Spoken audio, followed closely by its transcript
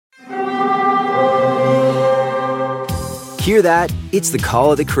Hear that? It's the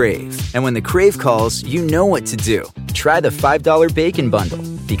call of the Crave. And when the Crave calls, you know what to do. Try the $5 Bacon Bundle,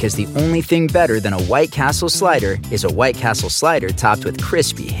 because the only thing better than a White Castle slider is a White Castle slider topped with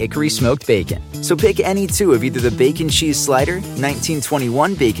crispy hickory smoked bacon. So pick any two of either the Bacon Cheese Slider,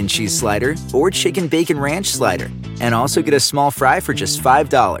 1921 Bacon Cheese Slider, or Chicken Bacon Ranch Slider. And also get a small fry for just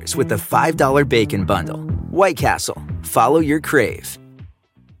 $5 with the $5 Bacon Bundle. White Castle. Follow your Crave.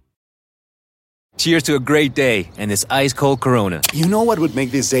 Cheers to a great day and this ice-cold Corona. You know what would make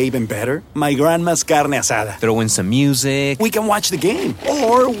this day even better? My grandma's carne asada. Throw in some music. We can watch the game.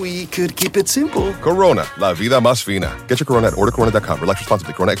 Or we could keep it simple. Corona, la vida más fina. Get your Corona at ordercorona.com. Relax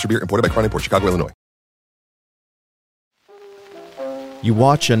responsibly. Corona Extra Beer, imported by Crown Imports, Chicago, Illinois. You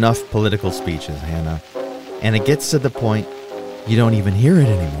watch enough political speeches, Hannah, and it gets to the point you don't even hear it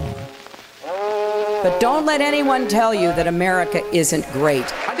anymore. But don't let anyone tell you that America isn't great.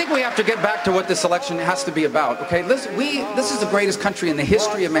 I think we have to get back to what this election has to be about, okay? This is the greatest country in the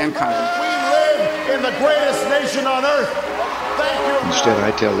history of mankind. We live in the greatest nation on earth. Thank you. Instead,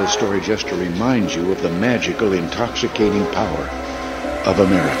 I tell this story just to remind you of the magical, intoxicating power of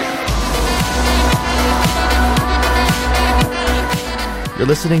America. You're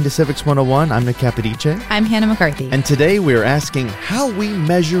listening to Civics 101. I'm Nick Capodice. I'm Hannah McCarthy. And today we're asking how we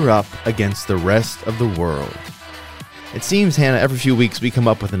measure up against the rest of the world. It seems, Hannah, every few weeks we come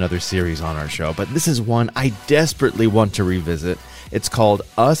up with another series on our show, but this is one I desperately want to revisit. It's called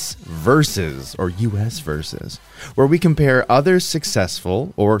Us Versus, or US Versus, where we compare other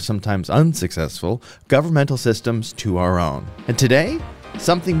successful, or sometimes unsuccessful, governmental systems to our own. And today,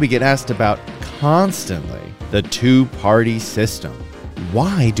 something we get asked about constantly, the two-party system.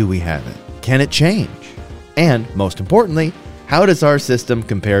 Why do we have it? Can it change? And, most importantly, how does our system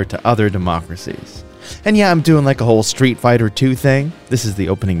compare to other democracies? And yeah, I'm doing like a whole Street Fighter 2 thing. This is the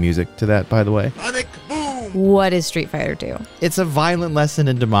opening music to that, by the way. What is Street Fighter 2? It's a violent lesson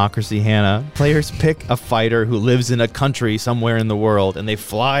in democracy, Hannah. Players pick a fighter who lives in a country somewhere in the world, and they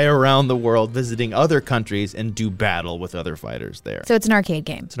fly around the world visiting other countries and do battle with other fighters there. So it's an arcade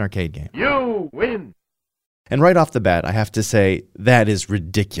game. It's an arcade game. You win. And right off the bat, I have to say, that is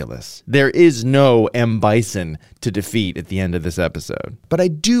ridiculous. There is no M. Bison to defeat at the end of this episode. But I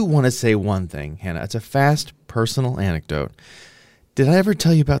do want to say one thing, Hannah. It's a fast, personal anecdote. Did I ever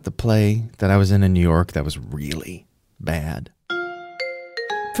tell you about the play that I was in New York that was really bad?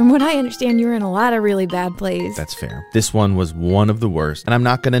 From what I understand, you're in a lot of really bad plays. That's fair. This one was one of the worst. And I'm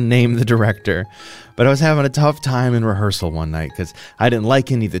not going to name the director, but I was having a tough time in rehearsal one night because I didn't like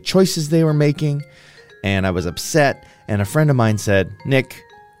any of the choices they were making. And I was upset, and a friend of mine said, Nick,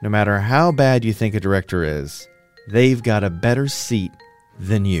 no matter how bad you think a director is, they've got a better seat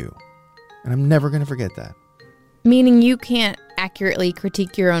than you. And I'm never going to forget that. Meaning you can't accurately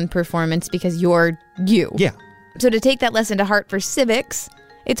critique your own performance because you're you. Yeah. So to take that lesson to heart for civics,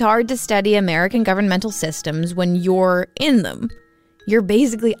 it's hard to study American governmental systems when you're in them. You're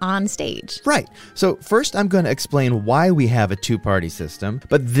basically on stage. Right. So first I'm going to explain why we have a two-party system,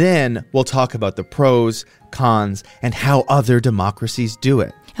 but then we'll talk about the pros, cons, and how other democracies do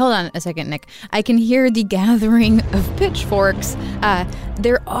it. Hold on a second, Nick. I can hear the gathering of pitchforks.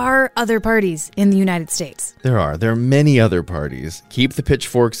 There are other parties in the United States. There are. There are many other parties. Keep the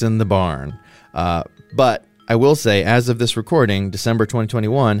pitchforks in the barn. But I will say, as of this recording, December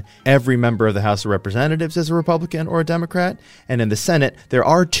 2021, every member of the House of Representatives is a Republican or a Democrat. And in the Senate, there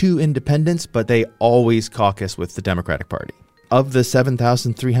are 2 independents, but they always caucus with the Democratic Party. Of the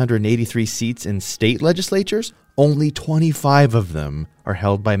 7,383 seats in state legislatures, only 25 of them are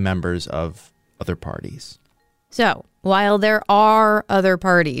held by members of other parties. So, while there are other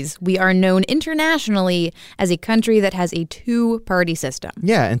parties, we are known internationally as a country that has a two-party system.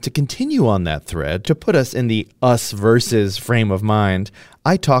 Yeah, and to continue on that thread, to put us in the us versus frame of mind,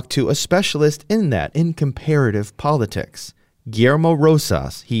 I talked to a specialist in that, in comparative politics, Guillermo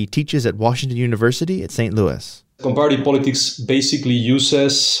Rosas. He teaches at Washington University at St. Louis. Comparative politics basically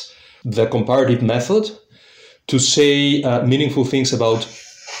uses the comparative method to say meaningful things about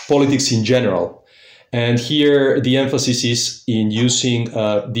politics in general. And here the emphasis is in using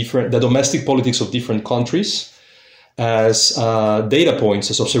the domestic politics of different countries as data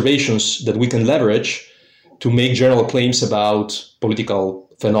points, as observations that we can leverage to make general claims about political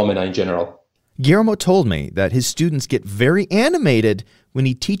phenomena in general. Guillermo told me that his students get very animated when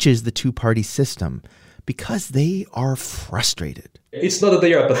he teaches the two-party system because they are frustrated. It's not that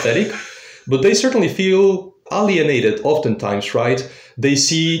they are apathetic, but they certainly feel alienated oftentimes, right? They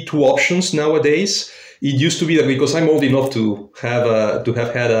see two options nowadays. It used to be that, because I'm old enough to have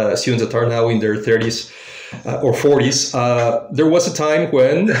had students that are now in their 30s, or 40s, there was a time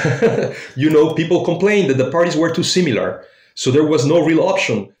when, people complained that the parties were too similar. So there was no real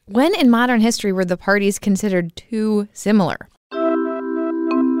option. When in modern history were the parties considered too similar?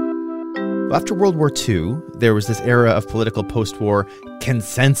 After World War II, there was this era of political post-war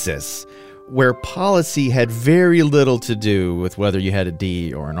consensus, where policy had very little to do with whether you had a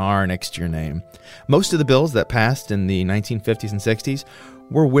D or an R next to your name. Most of the bills that passed in the 1950s and 60s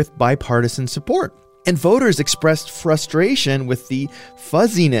were with bipartisan support. And voters expressed frustration with the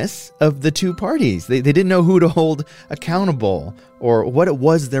fuzziness of the two parties. They didn't know who to hold accountable or what it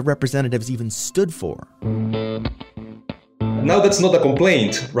was their representatives even stood for. Now that's not a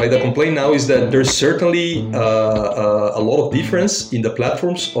complaint, right? The complaint now is that there's certainly a lot of difference in the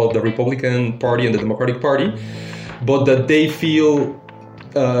platforms of the Republican Party and the Democratic Party, but that they feel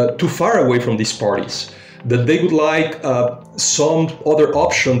too far away from these parties, that they would like some other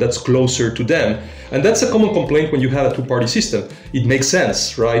option that's closer to them. And that's a common complaint when you have a two-party system. It makes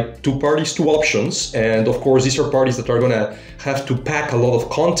sense, right? Two parties, two options. And of course, these are parties that are going to have to pack a lot of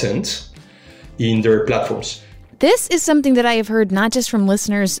content in their platforms. This is something that I have heard not just from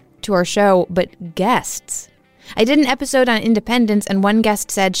listeners to our show, but guests. I did an episode on independence, and one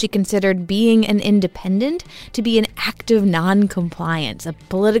guest said she considered being an independent to be an act of non-compliance, a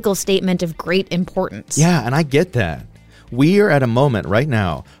political statement of great importance. Yeah, and I get that. We are at a moment right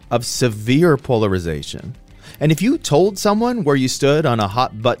now of severe polarization. And if you told someone where you stood on a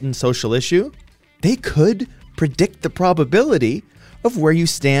hot-button social issue, they could predict the probability of where you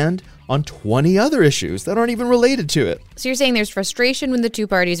stand on 20 other issues that aren't even related to it. So you're saying there's frustration when the two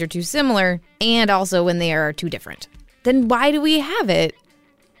parties are too similar and also when they are too different. Then why do we have it?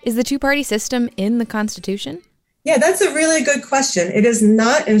 Is the two-party system in the Constitution? Yeah, that's a really good question. It is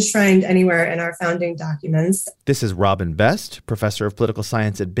not enshrined anywhere in our founding documents. This is Robin Best, professor of political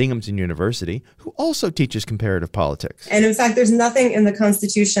science at Binghamton University, who also teaches comparative politics. And in fact, there's nothing in the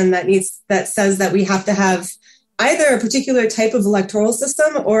Constitution that says that we have to have either a particular type of electoral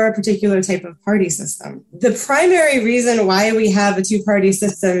system or a particular type of party system. The primary reason why we have a two-party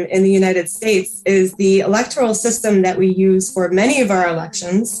system in the United States is the electoral system that we use for many of our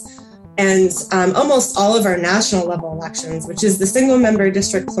elections and almost all of our national level elections, which is the single-member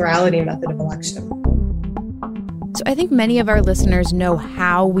district plurality method of election. So I think many of our listeners know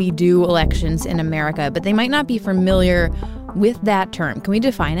how we do elections in America, but they might not be familiar with that term. Can we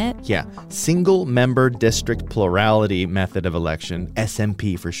define it? Yeah. Single-member district plurality method of election,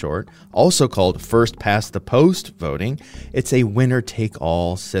 SMP for short, also called first-past-the-post voting. It's a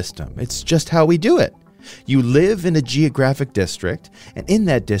winner-take-all system. It's just how we do it. You live in a geographic district, and in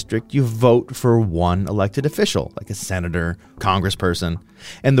that district, you vote for one elected official, like a senator, congressperson,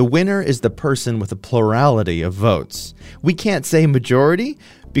 and the winner is the person with a plurality of votes. We can't say majority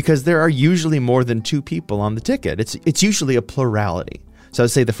because there are usually more than two people on the ticket. It's usually a plurality. So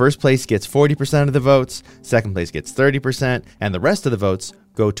say the first place gets 40% of the votes, second place gets 30%, and the rest of the votes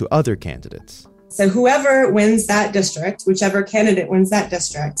go to other candidates. So whoever wins that district, whichever candidate wins that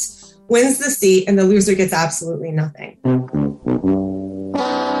district, wins the seat, and the loser gets absolutely nothing.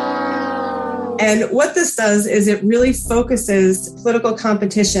 And what this does is it really focuses political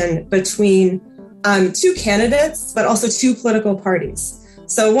competition between two candidates, but also two political parties.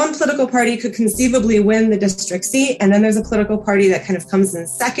 So one political party could conceivably win the district seat, and then there's a political party that kind of comes in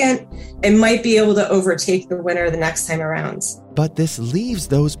second and might be able to overtake the winner the next time around. But this leaves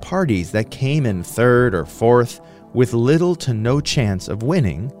those parties that came in third or fourth with little to no chance of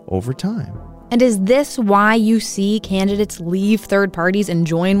winning over time. And is this why you see candidates leave third parties and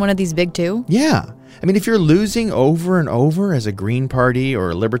join one of these big two? Yeah. I mean, if you're losing over and over as a Green Party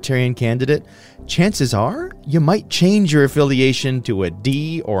or a Libertarian candidate, chances are you might change your affiliation to a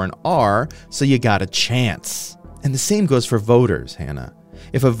D or an R so you got a chance. And the same goes for voters, Hannah.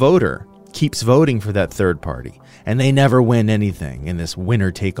 If a voter keeps voting for that third party and they never win anything in this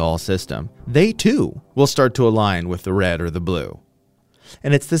winner-take-all system, they too will start to align with the red or the blue.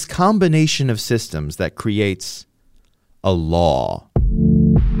 And it's this combination of systems that creates a law.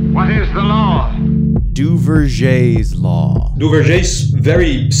 What is the law? Duverger's law. Duverger is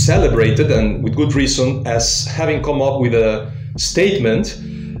very celebrated, and with good reason, as having come up with a statement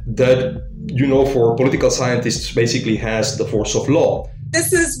that, for political scientists basically has the force of law.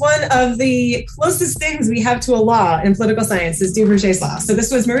 This is one of the closest things we have to a law in political science is Duverger's law. So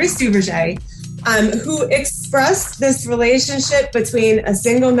this was Maurice Duverger, who expressed this relationship between a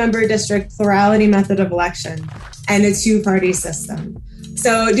single-member district plurality method of election and a two-party system.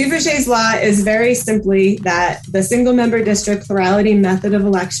 So Duverger's law is very simply that the single-member district plurality method of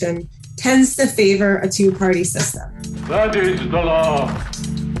election tends to favor a two-party system. That is the law.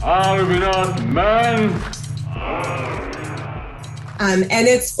 Are we not men? And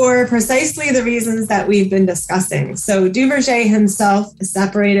it's for precisely the reasons that we've been discussing. So Duverger himself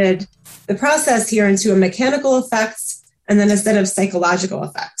separated the process here into a mechanical effects and then a set of psychological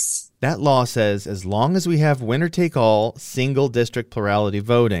effects. That law says as long as we have winner-take-all, single-district plurality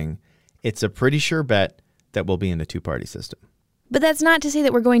voting, it's a pretty sure bet that we'll be in a two-party system. But that's not to say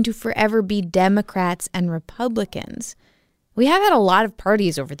that we're going to forever be Democrats and Republicans. We have had a lot of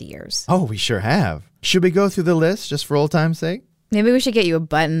parties over the years. Oh, we sure have. Should we go through the list just for old time's sake? Maybe we should get you a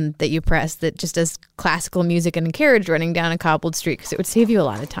button that you press that just does classical music and a carriage running down a cobbled street, because it would save you a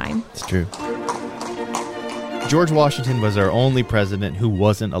lot of time. It's true. George Washington was our only president who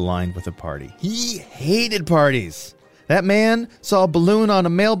wasn't aligned with a party. He hated parties. That man saw a balloon on a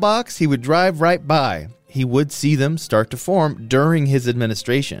mailbox, he would drive right by. He would see them start to form during his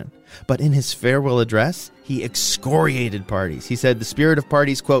administration. But in his farewell address, he excoriated parties. He said the spirit of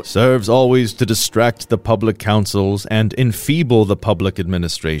parties, quote, serves always to distract the public councils and enfeeble the public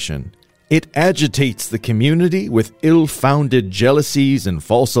administration. It agitates the community with ill-founded jealousies and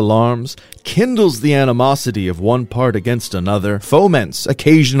false alarms, kindles the animosity of one part against another, foments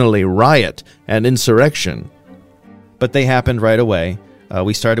occasionally riot and insurrection. But they happened right away.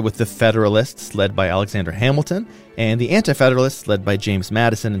 We started with the Federalists, led by Alexander Hamilton, and the Anti-Federalists, led by James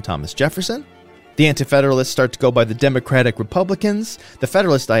Madison and Thomas Jefferson. The Anti-Federalists start to go by the Democratic Republicans, the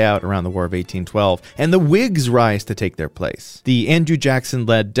Federalists die out around the War of 1812, and the Whigs rise to take their place. The Andrew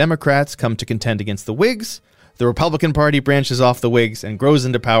Jackson-led Democrats come to contend against the Whigs. The Republican Party branches off the Whigs and grows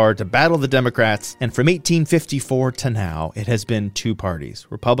into power to battle the Democrats, and from 1854 to now, it has been two parties,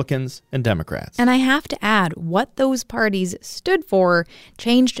 Republicans and Democrats. And I have to add, what those parties stood for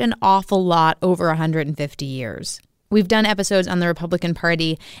changed an awful lot over 150 years. We've done episodes on the Republican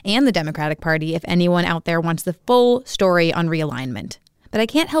Party and the Democratic Party if anyone out there wants the full story on realignment. But I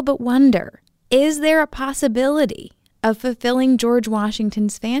can't help but wonder, is there a possibility of fulfilling George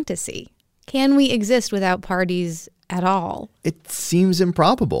Washington's fantasy? Can we exist without parties at all? It seems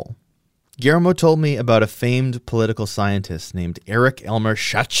improbable. Guillermo told me about a famed political scientist named Erich Elmer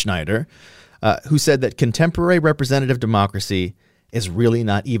Schatzschneider, who said that contemporary representative democracy is really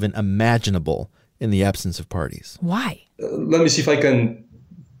not even imaginable in the absence of parties. Why? Let me see if I can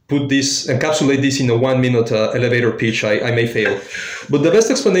encapsulate this in a 1-minute elevator pitch. I may fail. But the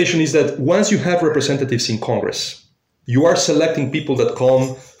best explanation is that once you have representatives in Congress, you are selecting people that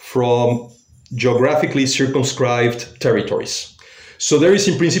come from geographically circumscribed territories. So there is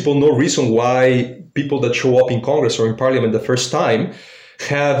in principle no reason why people that show up in Congress or in Parliament the first time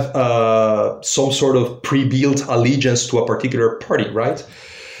have some sort of pre-built allegiance to a particular party, right?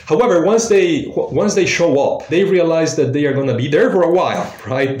 However, once they show up, they realize that they are going to be there for a while,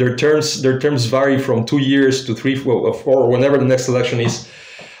 right? Their terms vary from 2 years to 3, 4, or whenever the next election is,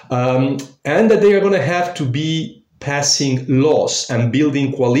 and that they are going to have to be passing laws and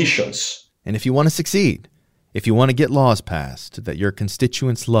building coalitions. And if you want to succeed, if you want to get laws passed that your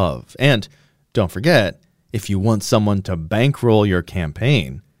constituents love, and don't forget, if you want someone to bankroll your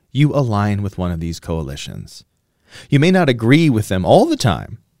campaign, you align with one of these coalitions. You may not agree with them all the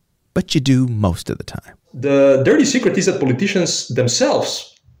time, but you do most of the time. The dirty secret is that politicians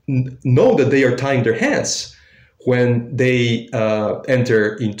themselves know that they are tying their hands when they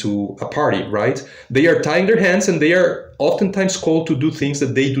enter into a party, right? They are tying their hands, and they are oftentimes called to do things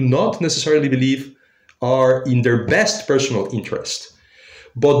that they do not necessarily believe are in their best personal interest.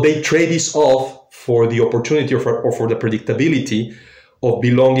 But they trade this off for the opportunity or for the predictability of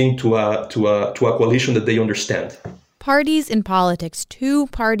belonging to a coalition that they understand. Parties in politics, two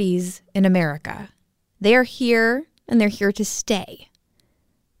parties in America. They are here, and they're here to stay.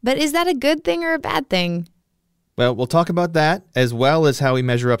 But is that a good thing or a bad thing? Well, we'll talk about that, as well as how we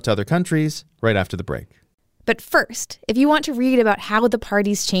measure up to other countries, right after the break. But first, if you want to read about how the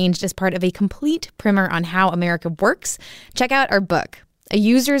parties changed as part of a complete primer on how America works, check out our book, A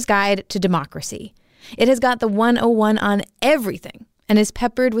User's Guide to Democracy. It has got the 101 on everything, and is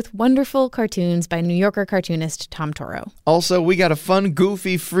peppered with wonderful cartoons by New Yorker cartoonist Tom Toro. Also, we got a fun,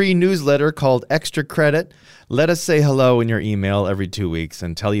 goofy, free newsletter called Extra Credit. Let us say hello in your email every 2 weeks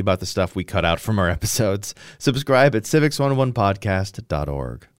and tell you about the stuff we cut out from our episodes. Subscribe at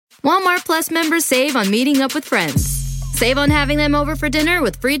civics101podcast.org. Walmart Plus members save on meeting up with friends. Save on having them over for dinner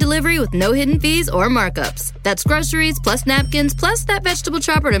with free delivery with no hidden fees or markups. That's groceries, plus napkins, plus that vegetable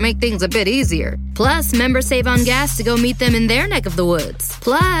chopper to make things a bit easier. Plus, members save on gas to go meet them in their neck of the woods.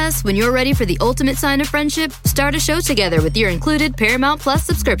 Plus, when you're ready for the ultimate sign of friendship, start a show together with your included Paramount Plus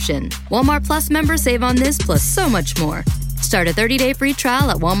subscription. Walmart Plus members save on this plus so much more. Start a 30-day free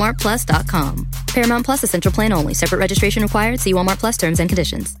trial at walmartplus.com. Paramount Plus Essential Plan only. Separate registration required. See Walmart Plus terms and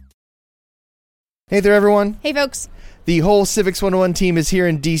conditions. Hey there, everyone. Hey, folks. The whole Civics 101 team is here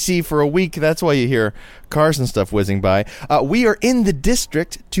in D.C. for a week. That's why you hear cars and stuff whizzing by. We are in the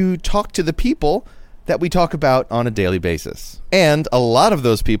district to talk to the people that we talk about on a daily basis. And a lot of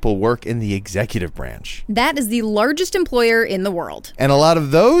those people work in the executive branch. That is the largest employer in the world. And a lot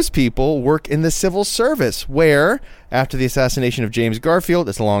of those people work in the civil service, where, after the assassination of James Garfield,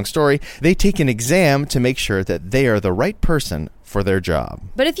 it's a long story, they take an exam to make sure that they are the right person for their job.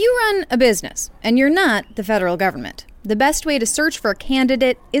 But if you run a business and you're not the federal government, the best way to search for a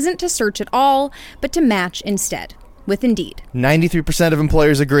candidate isn't to search at all, but to match instead. With Indeed. 93% of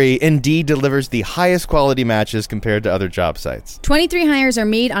employers agree Indeed delivers the highest quality matches compared to other job sites. 23 hires are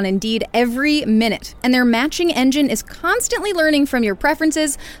made on Indeed every minute, and their matching engine is constantly learning from your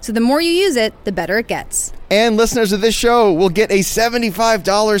preferences, so the more you use it, the better it gets. And listeners of this show will get a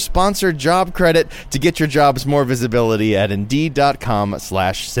 $75 sponsored job credit to get your jobs more visibility at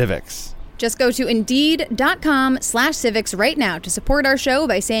Indeed.com/civics. Just go to Indeed.com/civics right now to support our show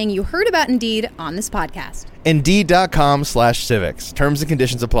by saying you heard about Indeed on this podcast. Indeed.com/civics. Terms and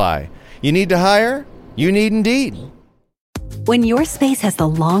conditions apply. You need to hire? You need Indeed. When your space has the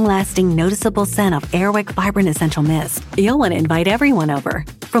long-lasting, noticeable scent of Airwick Vibrant Essential Mist, you'll want to invite everyone over.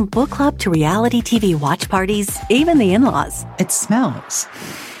 From book club to reality TV watch parties, even the in-laws. It smells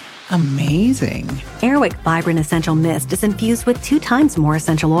amazing. Airwick Vibrant Essential Mist is infused with 2 times more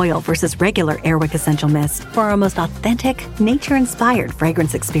essential oil versus regular Airwick Essential Mist for our most authentic, nature-inspired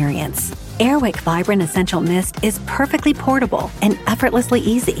fragrance experience. Airwick Vibrant Essential Mist is perfectly portable and effortlessly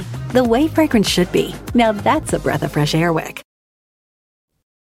easy, the way fragrance should be. Now that's a breath of fresh Airwick.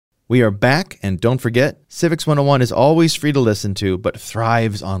 We are back, and don't forget, Civics 101 is always free to listen to, but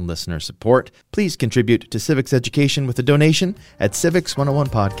thrives on listener support. Please contribute to civics education with a donation at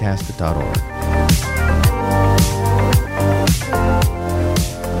civics101podcast.org.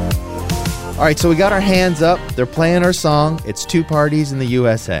 All right, so we got our hands up. They're playing our song. It's 2 parties in the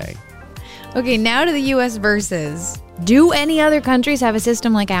USA. Okay, now to the U.S. versus. Do any other countries have a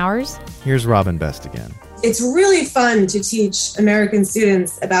system like ours? Here's Robin Best again. It's really fun to teach American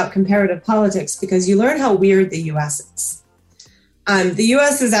students about comparative politics because you learn how weird the U.S. is. The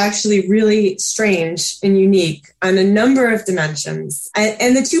U.S. is actually really strange and unique on a number of dimensions.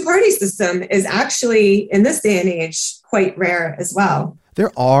 And the 2-party system is actually, in this day and age, quite rare as well.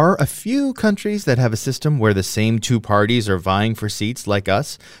 There are a few countries that have a system where the same 2 parties are vying for seats like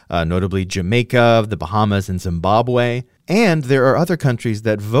us, notably Jamaica, the Bahamas, and Zimbabwe. And there are other countries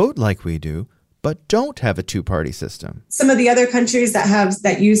that vote like we do, but don't have a 2-party system. Some of the other countries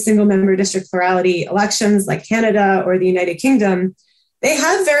that use single-member district plurality elections, like Canada or the United Kingdom, they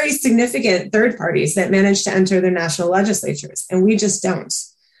have very significant third parties that manage to enter their national legislatures, and we just don't.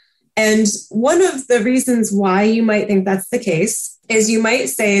 And one of the reasons why you might think that's the case is you might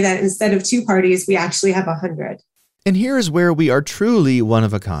say that instead of 2 parties, we actually have 100. And here is where we are truly one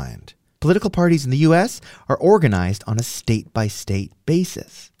of a kind. Political parties in the U.S. are organized on a state-by-state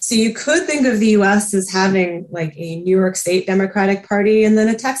basis. So you could think of the U.S. as having like a New York State Democratic Party and then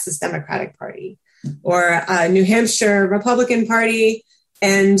a Texas Democratic Party, or a New Hampshire Republican Party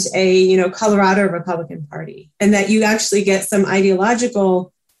and a Colorado Republican Party, and that you actually get some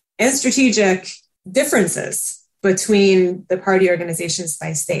ideological and strategic differences between the party organizations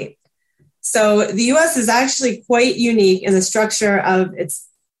by state. So the U.S. is actually quite unique in the structure of its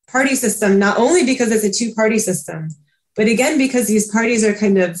party system, not only because it's a 2-party system, but again, because these parties are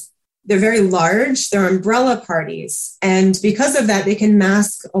they're very large, they're umbrella parties. And because of that, they can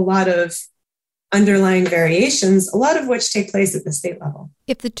mask a lot of underlying variations, a lot of which take place at the state level.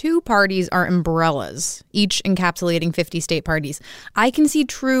 If the 2 parties are umbrellas, each encapsulating 50 state parties, I can see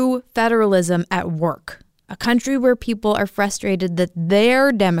true federalism at work. A country where people are frustrated that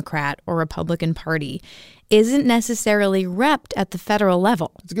their Democrat or Republican Party isn't necessarily repped at the federal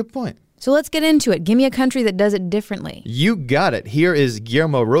level. That's a good point. So let's get into it. Give me a country that does it differently. You got it. Here is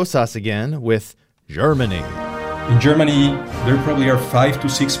Guillermo Rosas again with Germany. In Germany, there probably are 5 to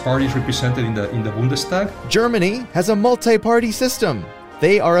 6 parties represented in the Bundestag. Germany has a multi-party system.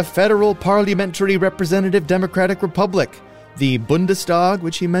 They are a federal parliamentary representative democratic republic. The Bundestag,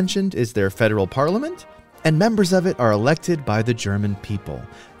 which he mentioned, is their federal parliament, and members of it are elected by the German people.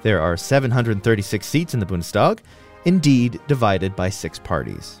 There are 736 seats in the Bundestag, indeed divided by 6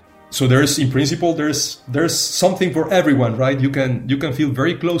 parties. So in principle, there's something for everyone, right? You can feel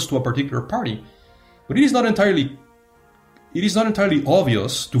very close to a particular party, but it is not entirely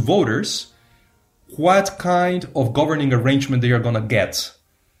obvious to voters what kind of governing arrangement they are going to get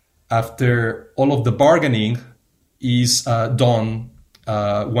after all of the bargaining is done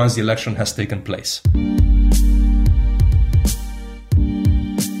once the election has taken place.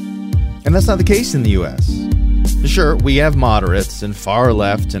 And And that's not the case in the U.S. Sure, we have moderates and far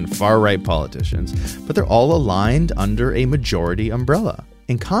left and far right politicians, but they're all aligned under a majority umbrella.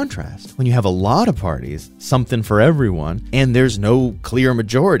 In contrast, when you have a lot of parties, something for everyone, and there's no clear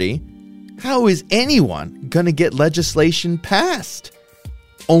majority, how is anyone going to get legislation passed?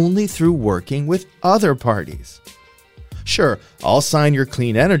 Only through working with other parties. Sure, I'll sign your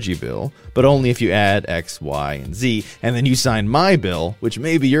clean energy bill, but only if you add X, Y, and Z, and then you sign my bill, which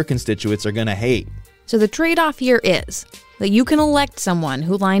maybe your constituents are going to hate. So the trade-off here is that you can elect someone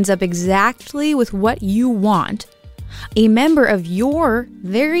who lines up exactly with what you want, a member of your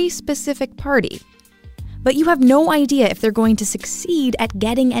very specific party, but you have no idea if they're going to succeed at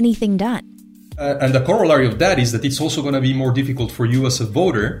getting anything done. And the corollary of that is that it's also going to be more difficult for you as a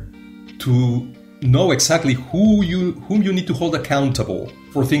voter to know exactly whom you need to hold accountable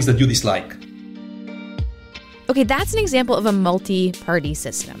for things that you dislike. Okay, that's an example of a multi-party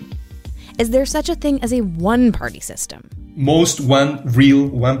system. Is there such a thing as a one-party system? Most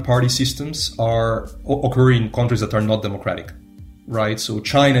one-party systems occur in countries that are not democratic, right? So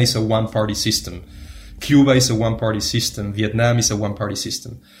China is a one-party system. Cuba is a one-party system. Vietnam is a one-party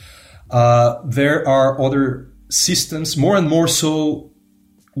system. There are other systems, more and more so.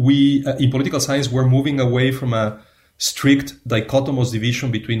 We, in political science, we're moving away from a strict dichotomous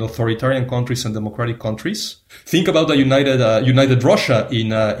division between authoritarian countries and democratic countries. Think about the united Russia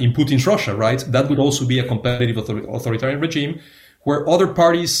in Putin's Russia, right? That would also be a competitive authoritarian regime where other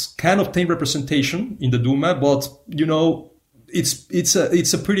parties can obtain representation in the Duma, but it's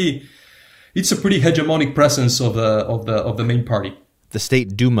a pretty hegemonic presence of the main party. The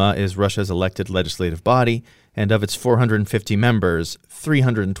State Duma is Russia's elected legislative body, and of its 450 members,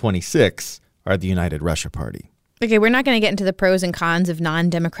 326 are the United Russia Party. Okay, we're not going to get into the pros and cons of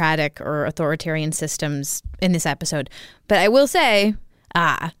non-democratic or authoritarian systems in this episode, but I will say,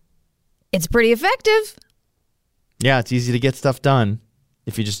 it's pretty effective. Yeah, it's easy to get stuff done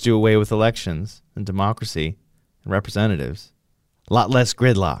if you just do away with elections and democracy and representatives. A lot less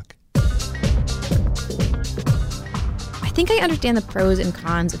gridlock. I think I understand the pros and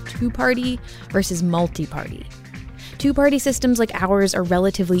cons of two-party versus multi-party. Two-party systems like ours are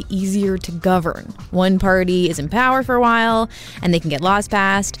relatively easier to govern. One party is in power for a while, and they can get laws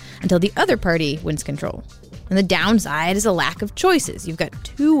passed until the other party wins control. And the downside is a lack of choices. You've got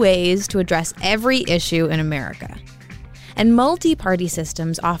two ways to address every issue in America. And multi-party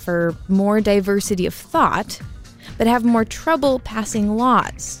systems offer more diversity of thought, but have more trouble passing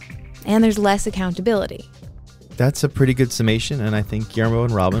laws. And there's less accountability. That's a pretty good summation, and I think Guillermo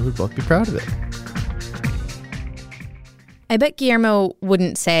and Robin would both be proud of it. I bet Guillermo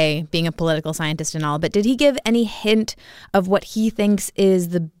wouldn't say being a political scientist and all, but did he give any hint of what he thinks is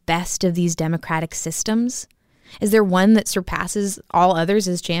the best of these democratic systems? Is there one that surpasses all others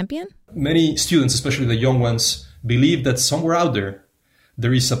as champion? Many students, especially the young ones, believe that somewhere out there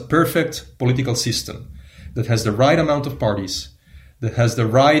is a perfect political system that has the right amount of parties, that has the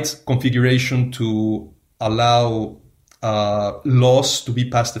right configuration to allow laws to be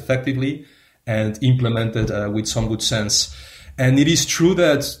passed effectively and implemented with some good sense. And it is true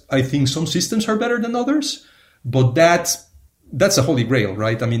that I think some systems are better than others, but that's a holy grail,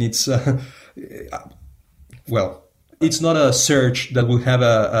 right? I mean, it's not a search that will have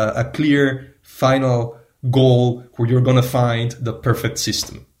a clear final goal where you're going to find the perfect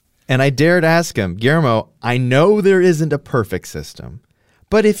system. And I dared ask him, Guillermo, I know there isn't a perfect system,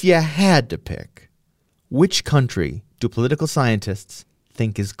 but if you had to pick, which country do political scientists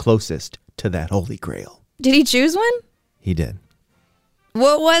think is closest to that holy grail? Did he choose one? He did.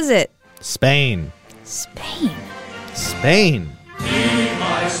 What was it? Spain. Spain. Spain.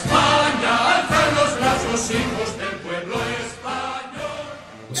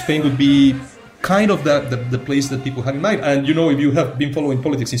 Spain would be kind of the place that people have in mind. And, if you have been following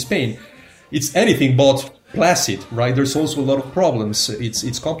politics in Spain, it's anything but placid, right? There's also a lot of problems.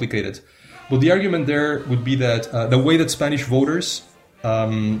 It's complicated. But the argument there would be that the way that Spanish voters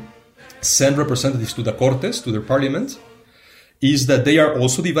send representatives to the Cortes, to their parliament, is that they are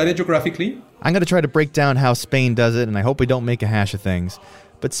also divided geographically. I'm going to try to break down how Spain does it, and I hope we don't make a hash of things.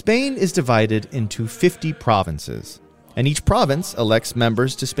 But Spain is divided into 50 provinces, and each province elects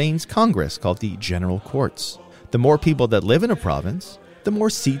members to Spain's Congress, called the General Courts. The more people that live in a province, the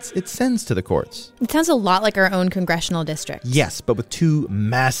more seats it sends to the courts. It sounds a lot like our own congressional district. Yes, but with two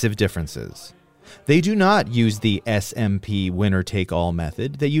massive differences. They do not use the SMP winner-take-all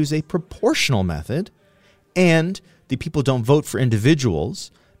method. They use a proportional method, and the people don't vote for individuals.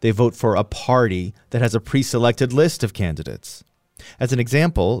 They vote for a party that has a pre-selected list of candidates. As an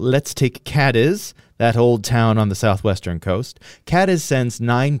example, let's take Cadiz, that old town on the southwestern coast. Cadiz sends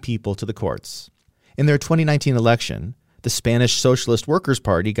 9 people to the courts. In their 2019 election, the Spanish Socialist Workers'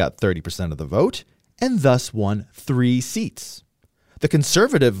 Party got 30% of the vote and thus won 3 seats. The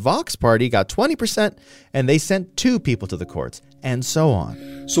conservative Vox Party got 20% and they sent 2 people to the courts, and so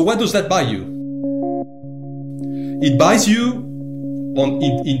on. So what does that buy you? It buys you,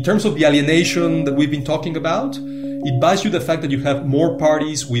 in terms of the alienation that we've been talking about, it buys you the fact that you have more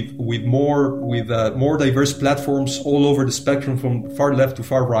parties with more diverse platforms all over the spectrum from far left to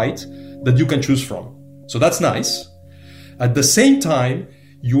far right that you can choose from. So that's nice. At the same time,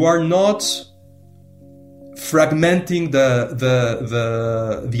 you are not fragmenting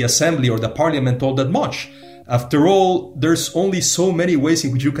the assembly or the parliament all that much. After all, there's only so many ways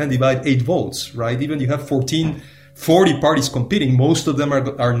in which you can divide 8 votes, right? Even if you have 40 parties competing, most of them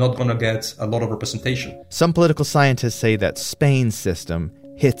are not going to get a lot of representation. Some political scientists say that Spain's system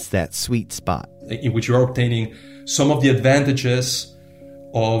hits that sweet spot, in which you are obtaining some of the advantages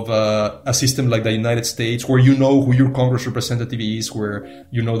of a system like the United States, where you know who your Congress representative is, where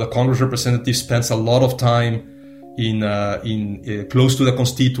you know the Congress representative spends a lot of time in close to the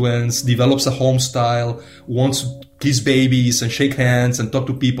constituents, develops a home style, wants to kiss babies and shake hands and talk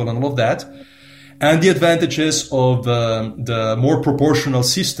to people and all of that. And the advantages of the more proportional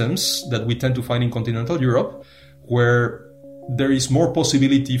systems that we tend to find in continental Europe, where there is more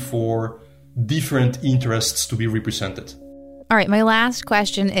possibility for different interests to be represented. All right, my last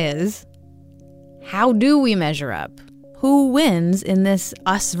question is, how do we measure up? Who wins in this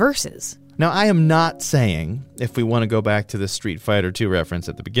us versus? Now, I am not saying, if we want to go back to the Street Fighter 2 reference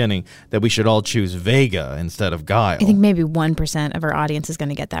at the beginning, that we should all choose Vega instead of Guile. I think maybe 1% of our audience is going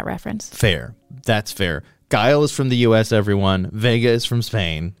to get that reference. Fair. That's fair. Guile is from the U.S., everyone. Vega is from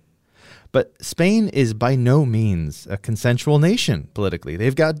Spain. But Spain is by no means a consensual nation politically.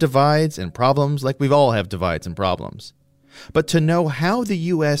 They've got divides and problems like we've all have divides and problems. But to know how the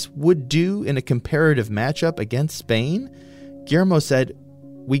U.S. would do in a comparative matchup against Spain, Guillermo said,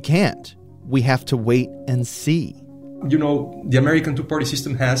 we can't. We have to wait and see. You know, the American two-party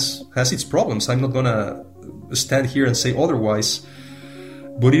system has its problems. I'm not going to stand here and say otherwise.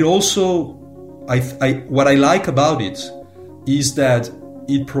 But it also, what I like about it is that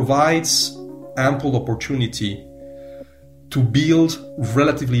it provides ample opportunity to build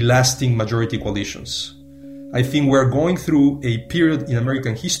relatively lasting majority coalitions. I think we're going through a period in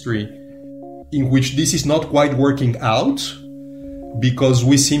American history in which this is not quite working out, because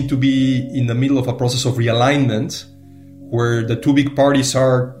we seem to be in the middle of a process of realignment where the 2 big parties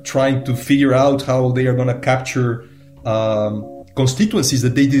are trying to figure out how they are going to capture constituencies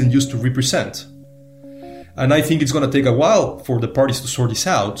that they didn't used to represent. And I think it's going to take a while for the parties to sort this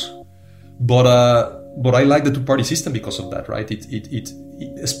out. But I like the 2-party system because of that, right? It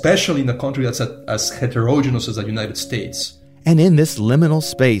especially in a country that's as heterogeneous as the United States. And in this liminal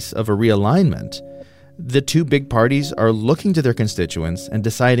space of a realignment, the 2 big parties are looking to their constituents and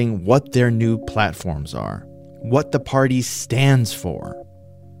deciding what their new platforms are, what the party stands for.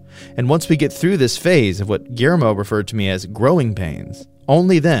 And once we get through this phase of what Guillermo referred to me as growing pains,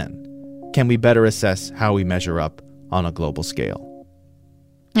 only then can we better assess how we measure up on a global scale.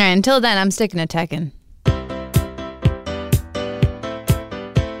 All right, until then, I'm sticking to Tekken.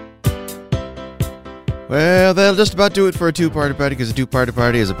 Well, that'll just about do it for a 2-party party, because a 2-party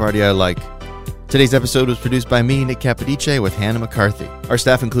party is a party I like. Today's episode was produced by me, Nick Capodice, with Hannah McCarthy. Our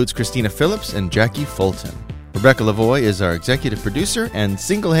staff includes Christina Phillips and Jackie Fulton. Rebecca Lavoie is our executive producer and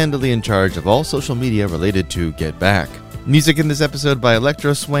single-handedly in charge of all social media related to Get Back. Music in this episode by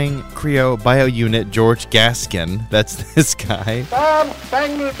Electro Swing, Creo, BioUnit, George Gaskin, that's this guy,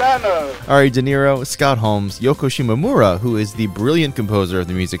 Star-Spangled Banner, Ari De Niro, Scott Holmes, Yoko Shimomura, who is the brilliant composer of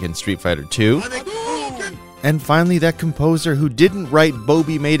the music in Street Fighter 2, and finally that composer who didn't write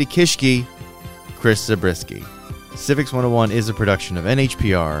Bobby Made a Kishki, Chris Zabriskie. Civics 101 is a production of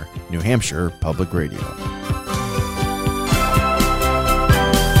NHPR, New Hampshire Public Radio.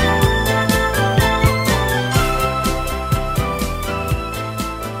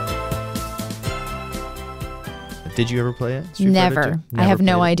 Did you ever play it? Never. I have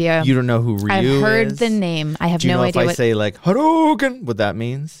no idea. You don't know who Ryu is? I've heard the name. I have no idea. Do you know if I say like Hadouken, what that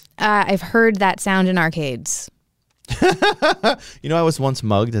means? I've heard that sound in arcades. You know, I was once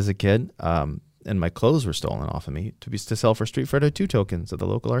mugged as a kid, and my clothes were stolen off of me to sell for Street Fighter 2 tokens at the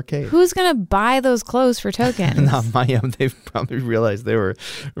local arcade. Who's going to buy those clothes for tokens? Not my They probably realized they were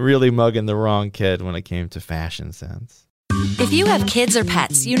really mugging the wrong kid when it came to fashion sense. If you have kids or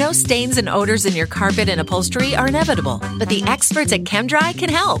pets, you know stains and odors in your carpet and upholstery are inevitable. But the experts at ChemDry can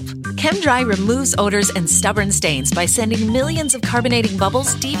help. ChemDry removes odors and stubborn stains by sending millions of carbonating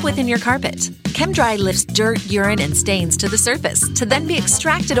bubbles deep within your carpet. ChemDry lifts dirt, urine, and stains to the surface to then be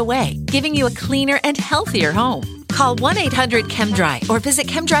extracted away, giving you a cleaner and healthier home. Call 1-800-ChemDry or visit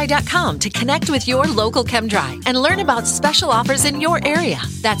ChemDry.com to connect with your local ChemDry and learn about special offers in your area.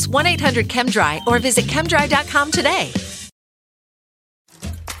 That's 1-800-ChemDry or visit ChemDry.com today.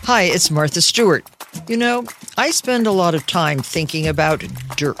 Hi, it's Martha Stewart. You know, I spend a lot of time thinking about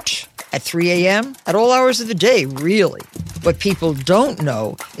dirt. At 3 a.m., at all hours of the day, really. What people don't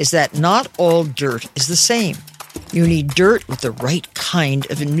know is that not all dirt is the same. You need dirt with the right kind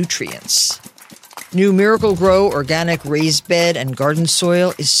of nutrients. New Miracle-Gro organic raised bed and garden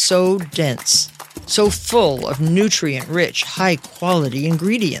soil is so dense, so full of nutrient-rich, high-quality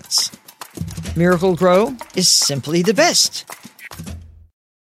ingredients. Miracle-Gro is simply the best.